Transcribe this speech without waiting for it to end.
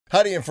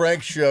Heidi and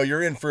Frank Show,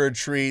 you're in for a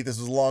treat. This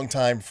is a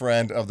longtime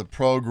friend of the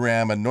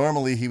program, and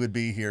normally he would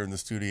be here in the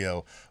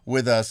studio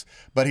with us,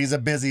 but he's a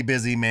busy,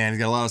 busy man. He's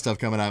got a lot of stuff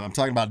coming up. I'm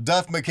talking about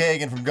Duff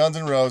McKagan from Guns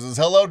N' Roses.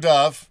 Hello,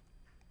 Duff.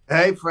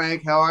 Hey,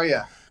 Frank. How are you?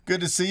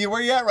 Good to see you.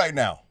 Where are you at right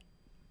now?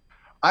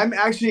 I'm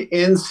actually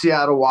in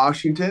Seattle,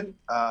 Washington,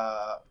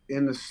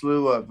 in the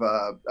slew of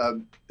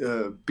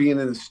being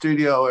in the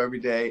studio every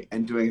day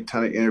and doing a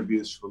ton of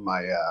interviews for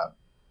my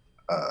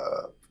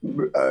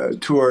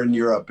tour in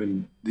Europe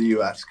and the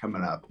U.S.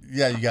 coming up.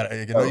 Yeah, you got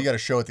a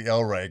show at the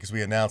El Rey because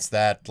we announced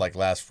that like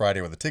last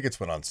Friday when the tickets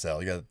went on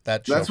sale. You got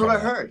that show. That's what I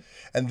coming up. heard.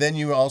 And then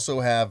you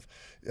also have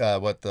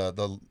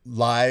the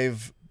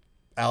live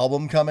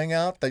album coming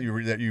out that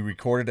you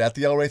recorded at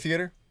the El Rey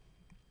Theater.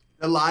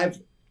 The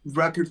live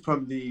record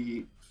from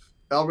the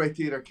El Rey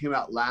Theater came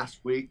out last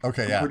week.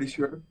 Okay, yeah. I'm pretty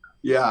sure.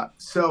 Yeah.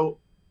 So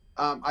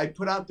I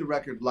put out the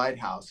record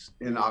Lighthouse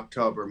in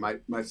October,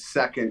 my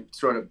second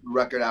sort of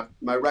record after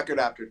my record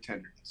after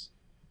Tenderness.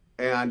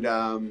 And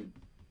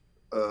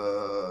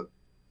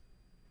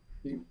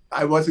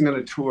I wasn't going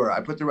to tour.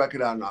 I put the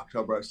record out in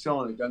October. I was still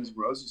on a Guns N'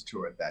 Roses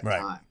tour at that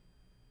time.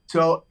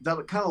 So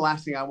the kind of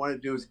last thing I want to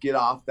do is get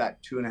off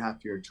that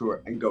 2.5-year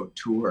tour and go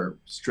tour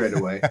straight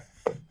away.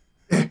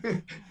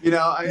 I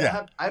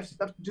have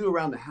stuff to do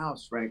around the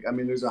house, Frank. I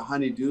mean, there's a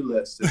honey-do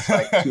list that's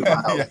like 2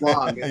 miles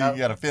long. You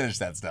got to finish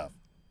that stuff.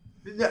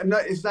 No,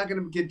 it's not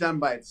going to get done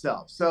by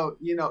itself. So,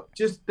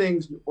 just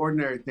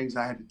ordinary things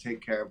I had to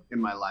take care of in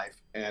my life,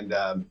 and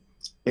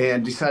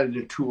decided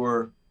to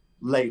tour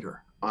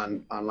later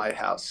on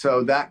Lighthouse.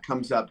 So that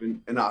comes up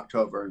in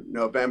October and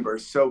November.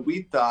 So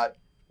we thought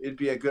it'd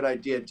be a good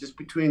idea, just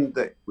between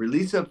the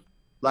release of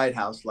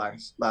Lighthouse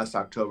last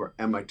October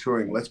and my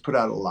touring, let's put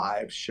out a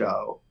live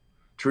show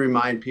to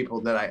remind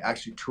people that I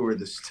actually toured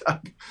this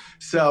stuff.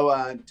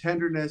 So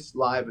Tenderness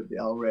live at the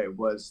El Rey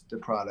was the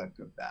product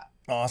of that.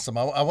 Awesome.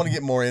 I want to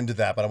get more into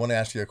that, but I want to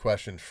ask you a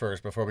question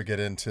first before we get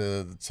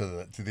into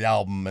the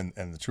album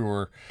and the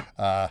tour.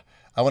 I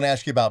want to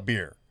ask you about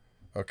beer,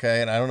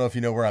 okay? And I don't know if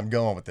you know where I'm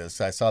going with this.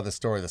 I saw this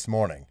story this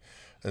morning,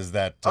 is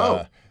that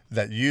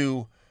that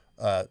you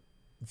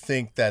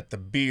think that the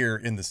beer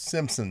in The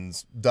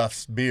Simpsons,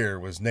 Duff's beer,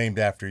 was named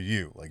after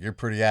you. Like, you're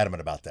pretty adamant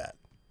about that.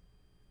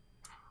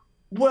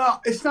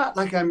 Well, it's not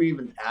like I'm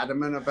even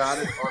adamant about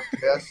it or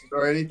pissed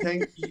or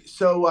anything.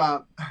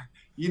 So,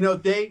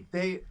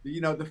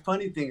 the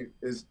funny thing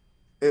is,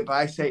 if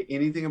I say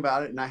anything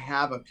about it, and I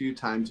have a few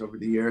times over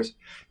the years,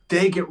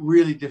 they get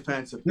really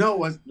defensive. No, it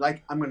was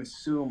like I'm going to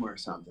sue them or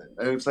something.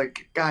 And it's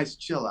like, guys,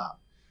 chill out.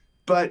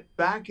 But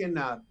back in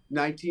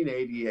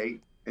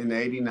 1988 and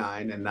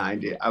 89 and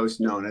 90, I was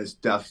known as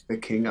Duff, the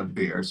King of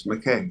Beers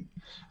McKagan.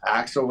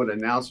 Axel would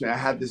announce me. I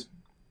had this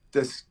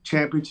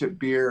championship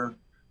beer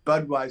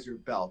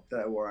Budweiser belt that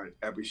I wore on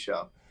every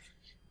show.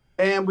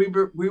 And we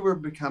were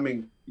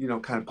becoming,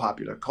 kind of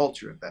popular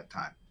culture at that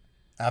time.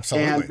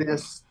 Absolutely. And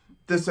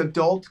this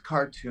adult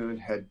cartoon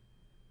had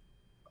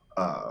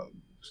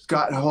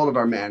gotten a hold of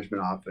our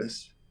management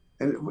office.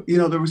 And,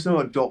 there was no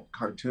adult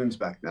cartoons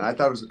back then. I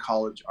thought it was a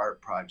college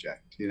art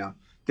project,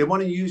 They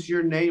want to use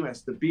your name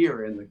as the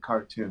beer in the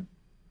cartoon.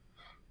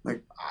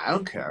 Like, I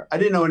don't care. I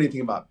didn't know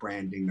anything about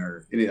branding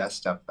or any of that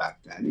stuff back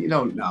then. You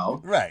don't know.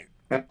 Right.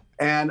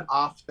 And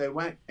off they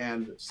went,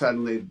 and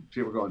suddenly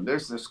people were going,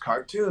 there's this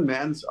cartoon,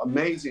 man, it's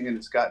amazing, and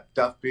it's got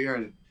Duff beer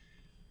in it.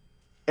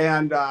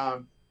 And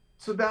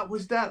so that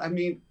was that. I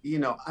mean,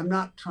 I'm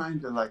not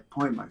trying to like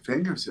point my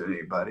fingers at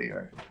anybody.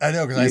 I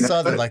know, because I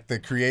saw that like the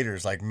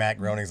creators, like Matt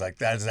Groening's like,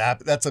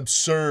 that's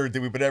absurd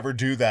that we would ever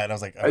do that. And I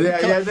was like, oh,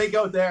 yeah, they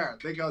go there.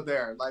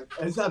 Like,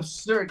 it's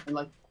absurd. And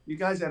like, you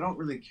guys, I don't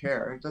really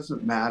care. It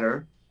doesn't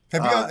matter.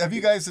 Have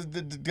you guys,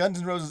 did Guns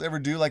N' Roses ever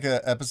do like an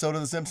episode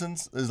of The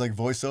Simpsons? There's like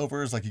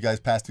voiceovers, like you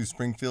guys passed through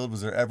Springfield. Was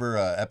there ever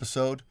an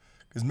episode?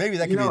 Because maybe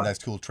that could be a nice,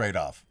 cool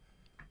trade-off.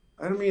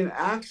 I mean,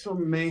 Axel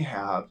may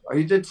have. Or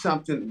he did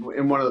something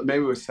in one of the,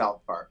 maybe it was South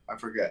Park. I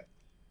forget.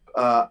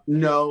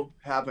 No,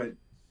 haven't.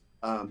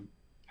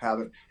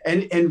 Haven't.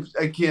 And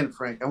again,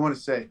 Frank, I want to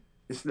say,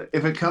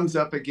 if it comes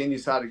up again, you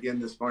saw it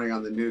again this morning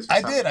on the news.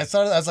 I did. I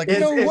saw it. I was like,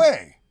 no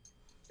way.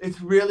 It's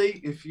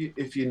really,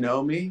 if you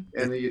know me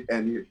and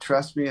you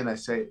trust me, and I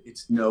say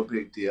it's no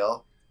big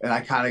deal, and I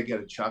kind of get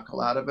a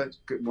chuckle out of it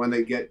when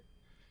they get,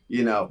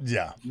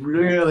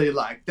 really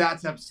like,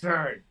 that's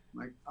absurd. I'm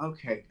like,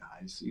 okay,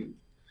 guys,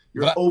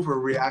 you're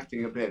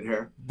overreacting a bit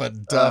here.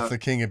 But Duff, the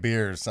King of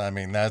Beers, I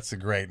mean, that's a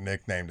great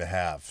nickname to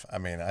have. I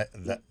mean,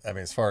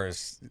 as far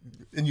as,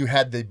 and you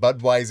had the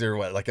Budweiser,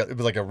 it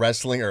was like a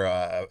wrestling or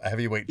a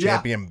heavyweight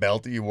champion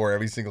belt that you wore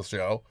every single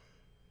show.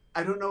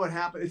 I don't know what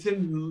happened. It's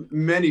in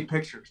many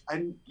pictures.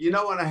 When you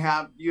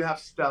have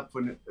stuff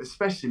when,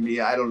 especially me,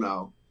 I don't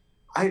know.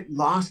 I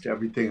lost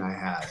everything I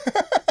had.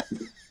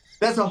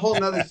 That's a whole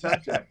nother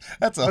subject.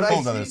 That's a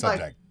whole nother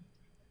subject.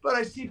 But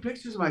I see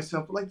pictures of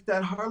myself, like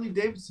that Harley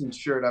Davidson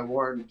shirt I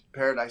wore in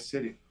Paradise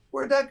City.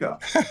 Where'd that go?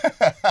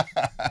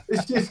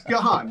 It's just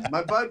gone.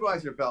 My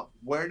Budweiser belt,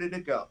 where did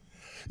it go?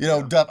 You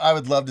know, Duff, I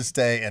would love to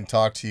stay and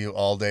talk to you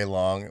all day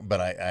long,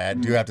 but I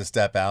do have to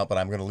step out, but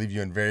I'm going to leave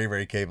you in very,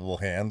 very capable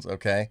hands,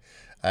 okay?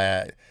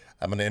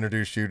 I'm going to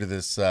introduce you to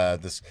this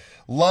this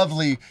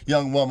lovely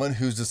young woman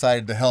who's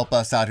decided to help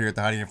us out here at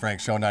the Heidi Frank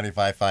Show,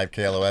 95.5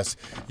 KLOS.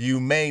 You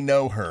may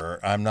know her.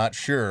 I'm not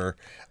sure.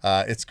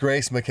 It's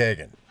Grace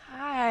McKagan.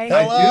 Hi.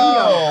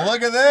 Hello.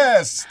 Look at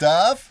this,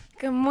 Duff.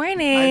 Good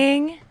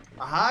morning.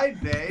 Hi,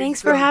 babe.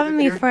 Thanks for having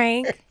me,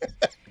 Frank.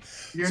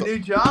 Your new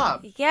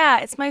job. Yeah,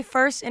 it's my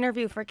first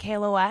interview for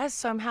KLOS,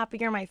 so I'm happy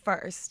you're my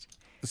first.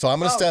 So I'm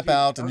going to step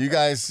out, and you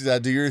guys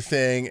do your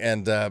thing.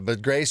 And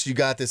but Grace, you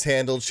got this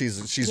handled.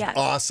 She's Yes.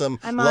 awesome.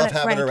 I'm Love on it,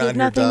 having Frank. her You around have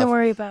here, nothing Duff. to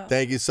worry about.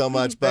 Thank you so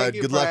much, bud. Thank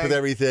you, Good luck with Frank.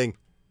 everything.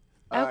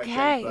 All right, Okay,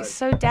 thanks, bud.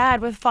 so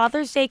Dad, with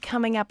Father's Day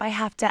coming up, I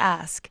have to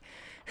ask,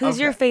 who's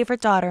your Okay.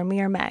 favorite daughter,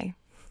 me or May?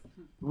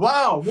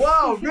 Wow,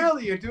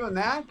 really? You're doing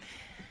that?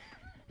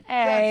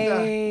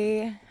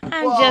 Hey,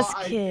 I'm Well, just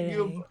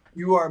kidding.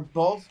 You are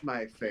both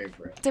my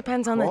favorite.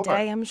 Depends on the Cool.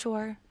 day, I'm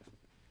sure.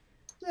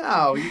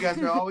 No, you guys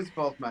are always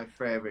both my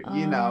favorite.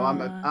 You know,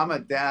 I'm a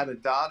dad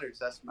of daughters.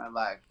 That's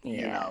my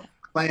you know,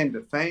 claim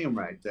to fame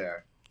right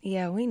there.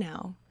 Yeah, we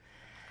know.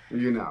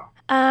 You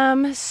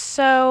know.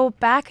 So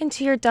back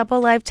into your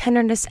Double Live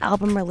Tenderness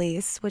album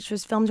release, which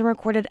was filmed and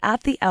recorded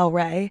at the El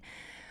Rey.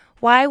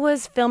 Why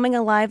was filming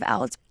a live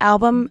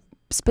album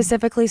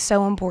specifically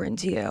so important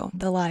to you,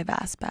 the live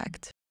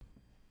aspect?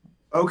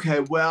 Okay,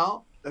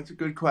 well, that's a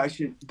good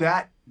question.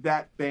 That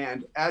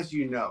band, as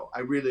you know, I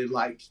really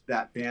liked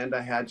that band.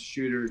 I had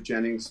Shooter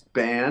Jennings'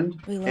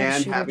 band, We love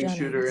and Shooter having Jennings.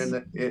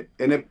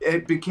 Shooter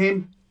it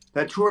became,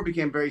 that tour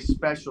became very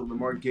special the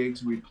more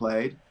gigs we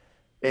played,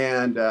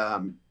 and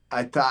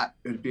I thought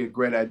it would be a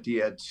great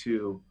idea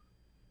to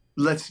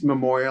let's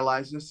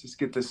memorialize this. Let's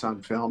get this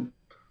on film,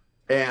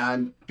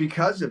 and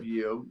because of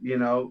you, you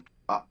know,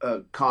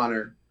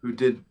 Connor, who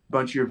did a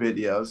bunch of your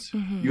videos,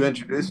 you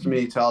introduced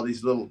me to all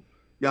these little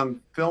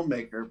young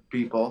filmmaker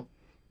people.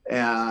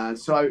 And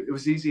so it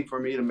was easy for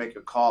me to make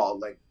a call,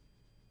 like,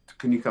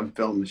 can you come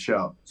film the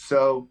show?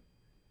 So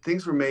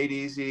things were made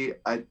easy.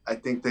 I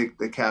think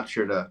they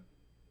captured a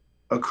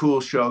cool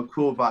show,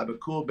 cool vibe, a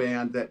cool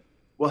band that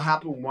will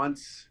happen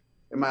once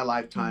in my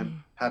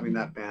lifetime, having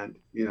that band,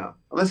 you know,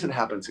 unless it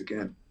happens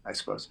again, I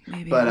suppose.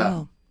 Maybe But, it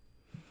will.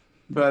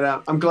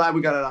 But I'm glad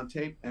we got it on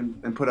tape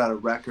and put out a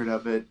record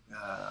of it,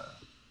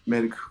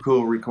 made a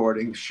cool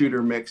recording.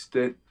 Shooter mixed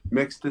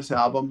this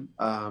album,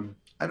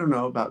 I don't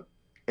know, about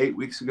 8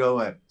 weeks ago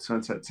at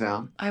Sunset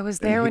Sound. I was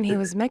there when he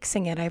was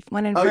mixing it. I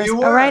went in Oh, for you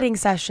a were? writing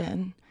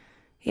session.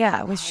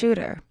 Yeah, with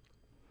Shooter.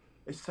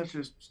 It's such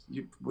a,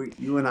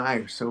 you and I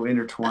are so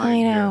intertwined. I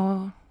here.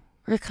 know.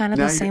 We're kind of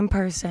Now the you- same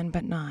person,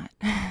 but not.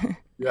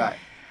 Right.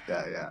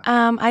 Yeah.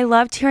 I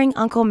loved hearing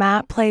Uncle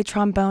Matt play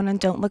trombone on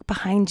Don't Look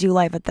Behind You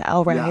live at the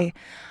El Rey.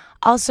 Yeah.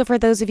 Also, for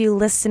those of you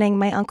listening,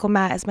 my Uncle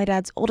Matt is my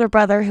dad's older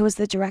brother who was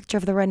the director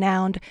of the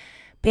renowned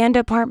band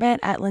department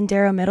at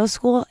Lindero Middle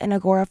School in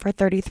Agora for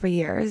 33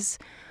 years.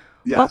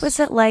 Yes. What was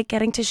it like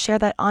getting to share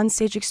that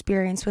onstage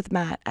experience with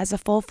Matt as a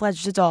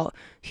full-fledged adult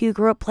who you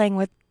grew up playing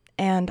with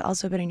and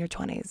also been in your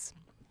 20s?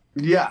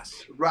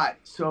 Yes, right.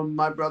 So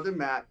my brother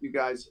Matt, you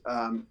guys,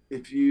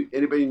 if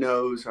anybody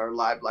knows our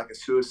Live Like a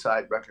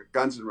Suicide record,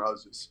 Guns N'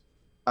 Roses,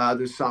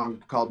 there's a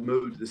song called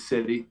 "Move to the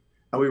City,"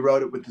 and we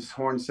wrote it with this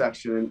horn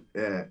section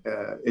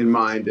in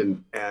mind.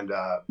 And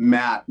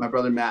Matt, my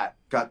brother Matt,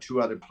 got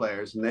two other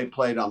players, and they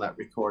played on that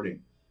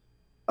recording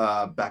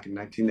back in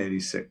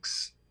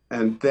 1986.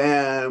 And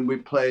then we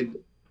played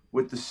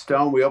with the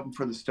Stone. We opened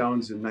for the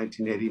Stones in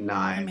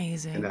 1989.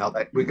 Amazing. In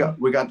LA. We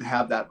got to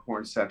have that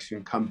horn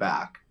section come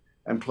back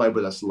and play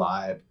with us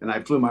live. And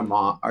I flew my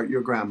mom, or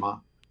your grandma,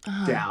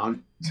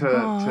 down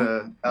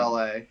to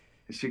LA, and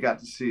she got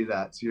to see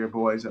that. See your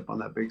boys up on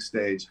that big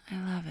stage.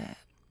 I love it.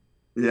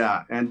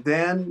 Yeah, and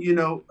then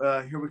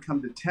here we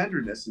come to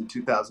Tenderness in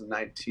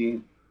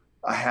 2019.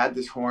 I had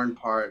this horn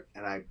part,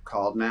 and I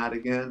called Matt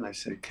again. I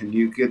said, "Can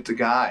you get the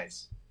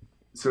guys?"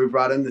 So we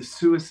brought in the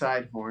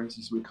Suicide Horns,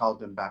 as we called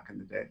them back in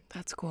the day.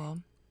 That's cool.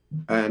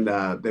 And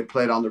they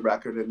played on the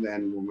record, and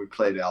then when we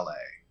played LA,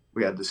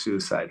 we had the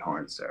Suicide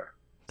Horns there.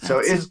 So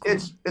That's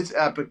it's cool. it's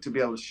epic to be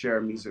able to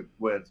share music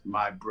with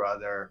my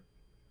brother.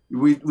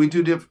 We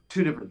do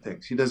two different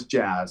things. He does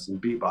jazz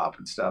and bebop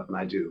and stuff, and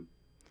I do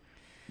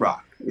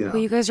rock. Well,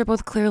 you guys are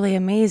both clearly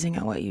amazing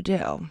at what you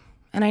do.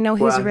 And I know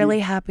he was really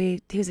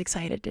happy. He was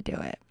excited to do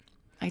it.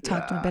 I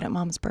talked to him a bit at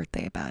Mom's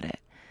birthday about it.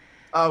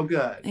 Oh,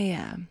 good.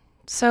 Yeah.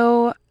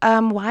 So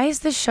why is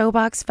the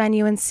Showbox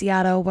venue in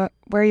Seattle,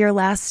 where your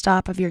last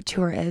stop of your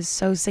tour is,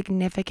 so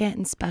significant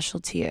and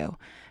special to you?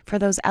 For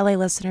those LA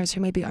listeners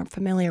who maybe aren't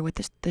familiar with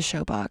the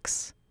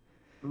Showbox.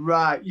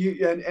 Right.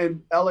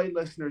 And LA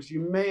listeners, you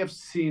may have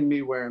seen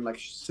me wearing like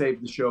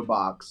Save the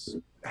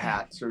Showbox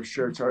hats or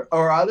shirts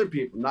or other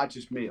people, not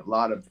just me. A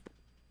lot of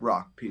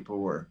rock people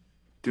were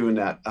doing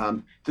that.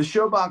 The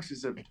Showbox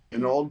is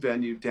an old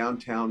venue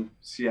downtown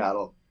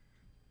Seattle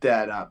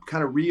that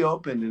kind of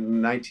reopened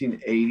in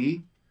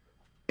 1980,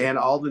 and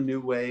all the new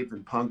wave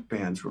and punk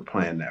bands were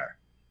playing there.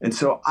 And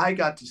so I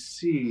got to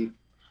see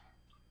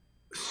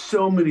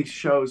so many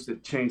shows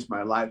that changed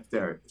my life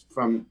there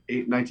from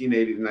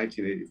 1980 to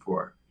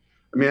 1984.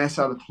 I mean, I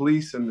saw the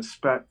Police and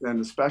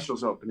the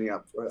Specials opening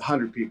up for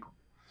 100 people.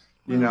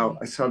 You know,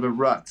 I saw the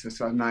Ruts, I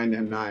saw 9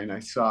 and 9, I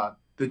saw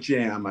the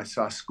Jam, I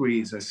saw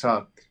Squeeze,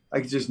 I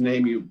could just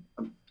name you,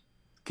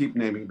 keep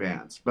naming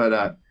bands.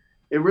 But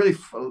it really,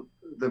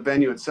 the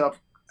venue itself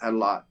had a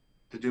lot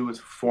to do with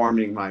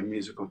forming my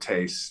musical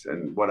taste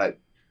and what I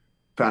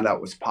found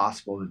out was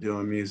possible to do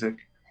in music.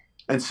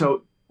 And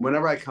so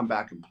whenever I come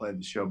back and play the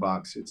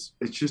Showbox, it's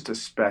just a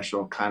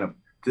special kind of,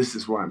 this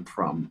is where I'm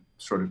from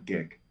sort of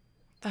gig.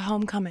 The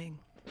homecoming.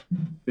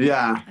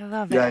 Yeah. I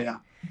love it. Yeah.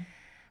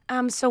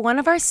 So one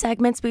of our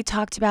segments we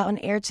talked about on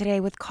air today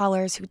with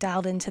callers who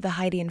dialed into the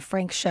Heidi and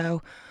Frank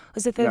Show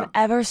was if they've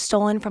ever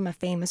stolen from a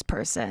famous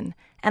person.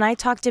 And I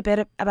talked a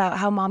bit about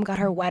how Mom got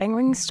her wedding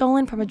ring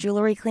stolen from a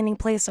jewelry cleaning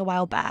place a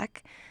while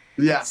back.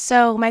 Yeah.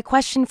 So my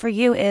question for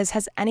you is,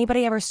 has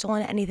anybody ever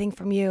stolen anything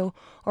from you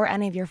or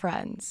any of your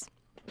friends?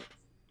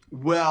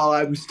 Well,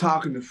 I was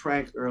talking to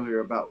Frank earlier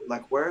about,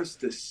 like, where's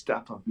this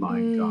stuff of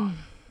mine gone?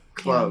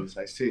 Clothes,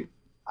 yeah.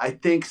 I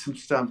think some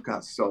stuff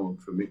got stolen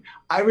from me.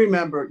 I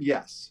remember,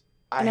 yes.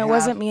 And it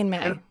wasn't me and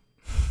May.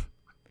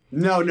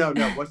 No,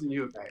 it wasn't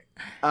you and May.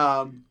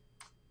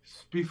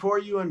 Before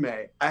you and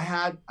May,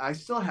 I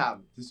still have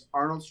this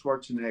Arnold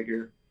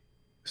Schwarzenegger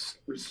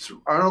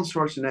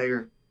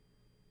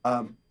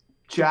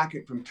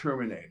jacket from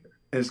Terminator.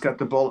 And it's got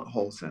the bullet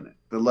holes in it,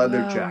 the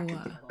leather jacket,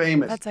 the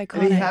famous. That's iconic.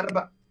 And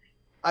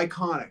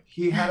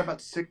he had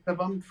about 6 of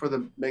them for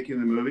the making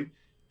of the movie.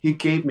 He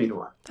gave me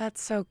one.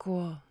 That's so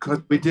cool.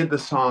 Because we did the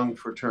song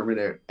for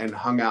Terminator and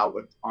hung out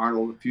with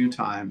Arnold a few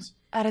times.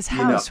 At his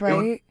house,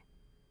 right?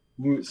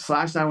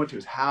 Slash and I went to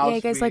his house. Yeah,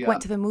 you guys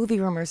went to the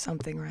movie room or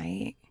something,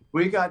 right?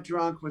 We got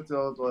drunk with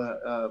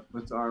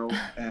Arnold.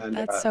 And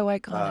that's so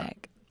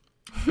iconic.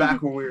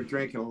 Back when we were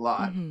drinking a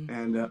lot.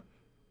 Mm-hmm.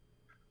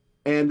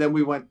 And then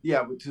we went,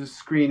 to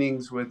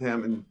screenings with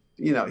him. And,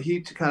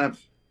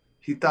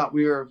 he thought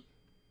we were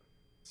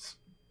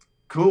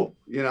cool,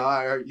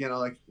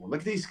 like, well, look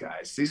at these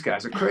guys. These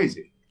guys are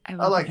crazy.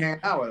 I like hanging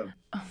out with them.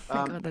 Oh my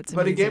God, that's amazing.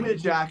 But he gave me the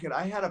jacket.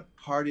 I had a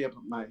party up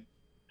at my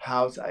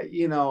house. I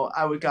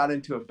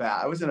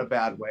was in a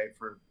bad way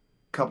for a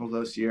couple of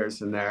those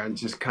years in there, and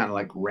just kind of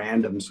like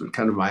randoms would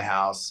come to my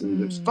house,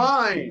 and it's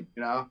fine,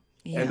 Yeah.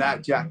 And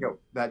that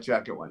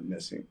jacket went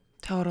missing.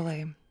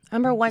 Totally. I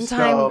remember one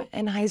time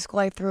in high school,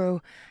 I threw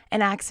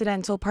an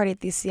accidental party at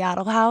the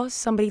Seattle house.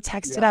 Somebody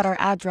texted out our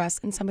address,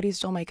 and somebody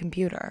stole my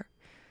computer.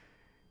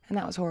 And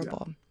that was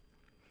horrible.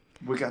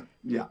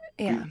 Yeah.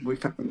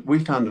 We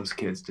found those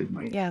kids, didn't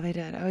we? Yeah, they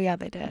did. Oh, yeah,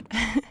 they did.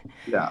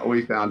 Yeah,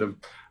 we found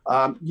them.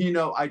 I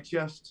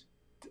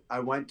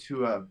went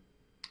to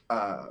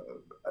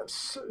a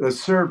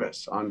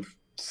service on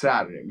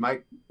Saturday.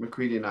 Mike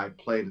McCready and I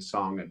played a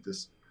song at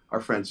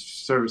our friend's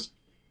service.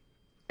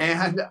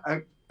 And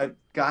a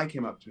guy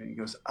came up to me and he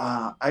goes,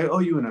 I owe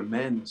you an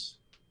amends.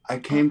 I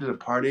came to the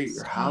party at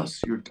your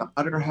house your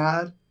daughter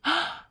had.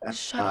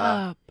 Shut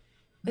up.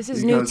 This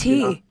is new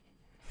tea.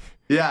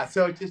 Yeah,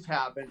 so it just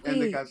happened. And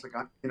the guy's like,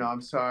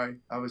 I'm sorry.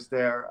 I was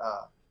there,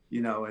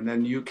 and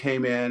then you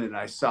came in and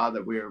I saw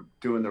that we were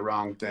doing the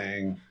wrong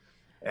thing.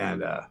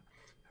 And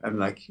I'm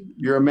like,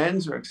 your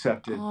amends are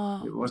accepted.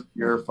 It wasn't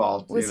your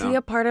fault. Was he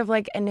a part of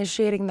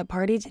initiating the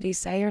party? Did he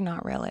say, or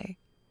not really?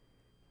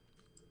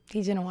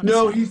 He didn't want to say.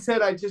 No, he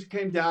said, I just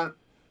came down.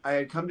 I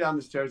had come down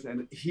the stairs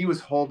and he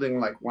was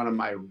holding one of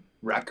my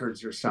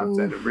records or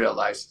something and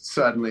realized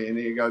suddenly. And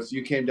he goes,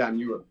 you came down,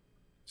 you were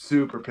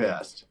super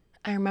pissed.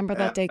 I remember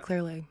that day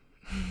clearly.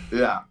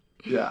 Yeah.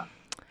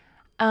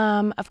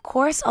 Of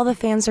course, all the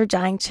fans are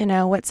dying to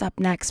know what's up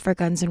next for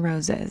Guns N'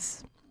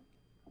 Roses.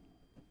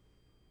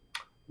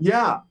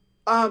 Yeah.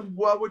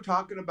 Well, we're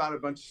talking about a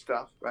bunch of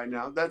stuff right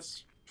now.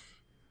 There's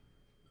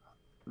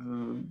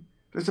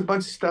a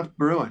bunch of stuff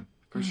brewing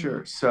for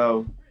sure.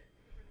 So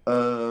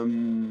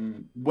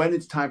when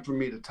it's time for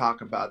me to talk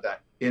about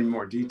that in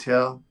more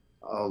detail,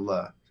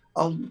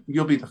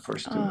 you'll be the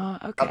first to know.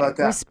 Okay. How about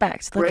that?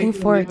 Respect. Looking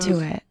forward to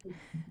it.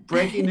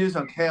 Breaking news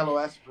on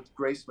KLOS with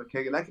Grace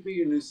McKagan. That could be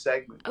your new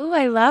segment. Oh,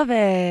 I love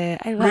it.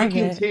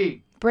 Breaking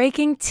tea.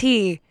 Breaking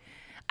tea.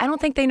 I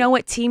don't think they know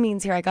what tea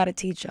means here. I got to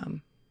teach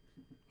them.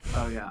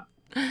 Oh, yeah.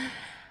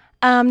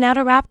 Now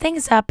to wrap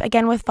things up,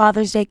 again with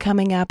Father's Day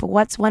coming up,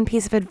 what's one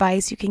piece of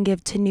advice you can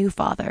give to new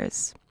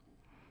fathers?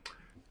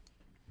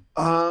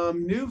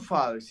 New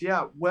fathers.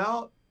 Yeah.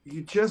 Well,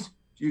 you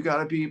got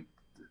to be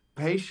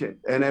patient.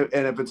 And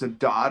if it's a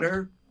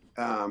daughter,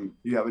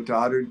 you have a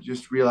daughter,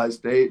 just realize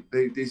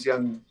these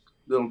young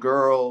little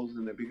girls,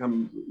 and they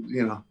become,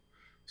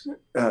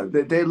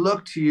 they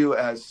look to you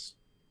as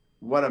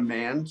what a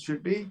man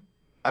should be.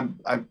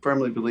 I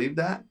firmly believe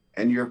that.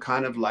 And you're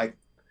kind of like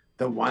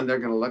the one they're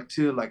going to look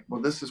to, like,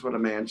 well, this is what a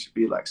man should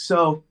be like.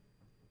 So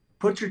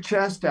put your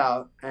chest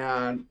out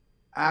and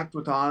act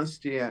with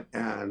honesty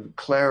and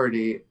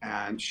clarity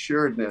and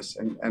sureness,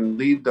 and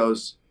lead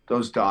those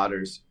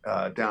daughters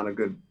down a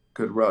good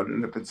road.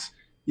 And if it's,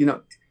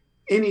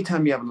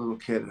 anytime you have a little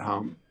kid at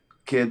home,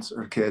 kids,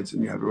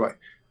 and you have a right,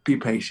 be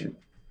patient.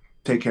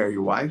 take care of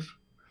your wife,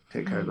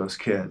 take care of those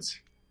kids,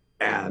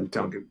 and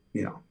don't get,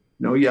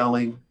 no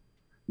yelling,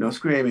 no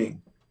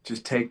screaming.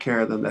 Just take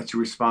care of them. That's your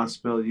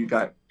responsibility. You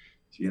got,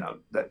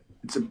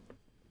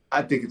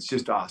 I think it's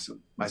just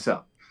awesome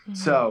myself.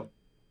 So,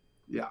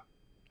 yeah.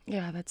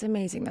 Yeah, that's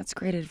amazing. That's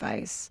great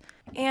advice.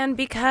 And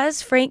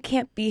because Frank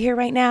can't be here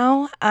right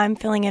now, I'm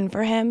filling in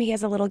for him. He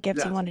has a little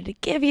gift he wanted to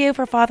give you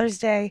for Father's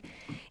Day.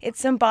 It's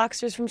some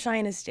boxers from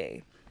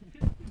Shinesty.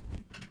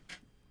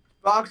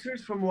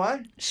 Boxers from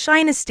what?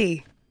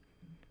 Shinesty.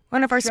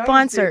 One of our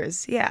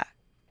sponsors. Yeah.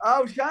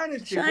 Oh,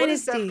 Shinesty. What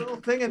is that Shinesty. little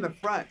thing in the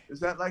front? Is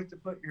that like to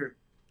put your...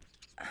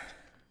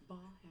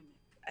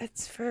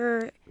 It's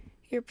for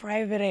your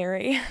private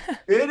area.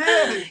 It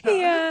is.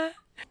 Yeah.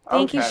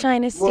 Thank you,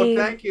 Shinesty. Well,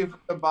 thank you for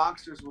the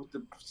boxers with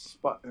the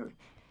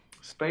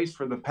space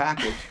for the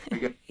package.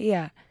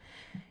 Yeah.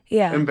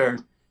 Yeah.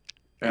 Embarrassing.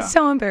 Yeah. It's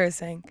so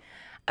embarrassing.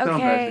 So Okay.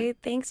 embarrassing.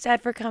 Thanks,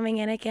 Dad, for coming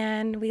in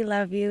again. We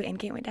love you and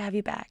can't wait to have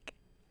you back.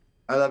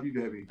 I love you,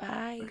 baby.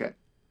 Bye. Okay.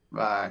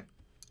 Bye.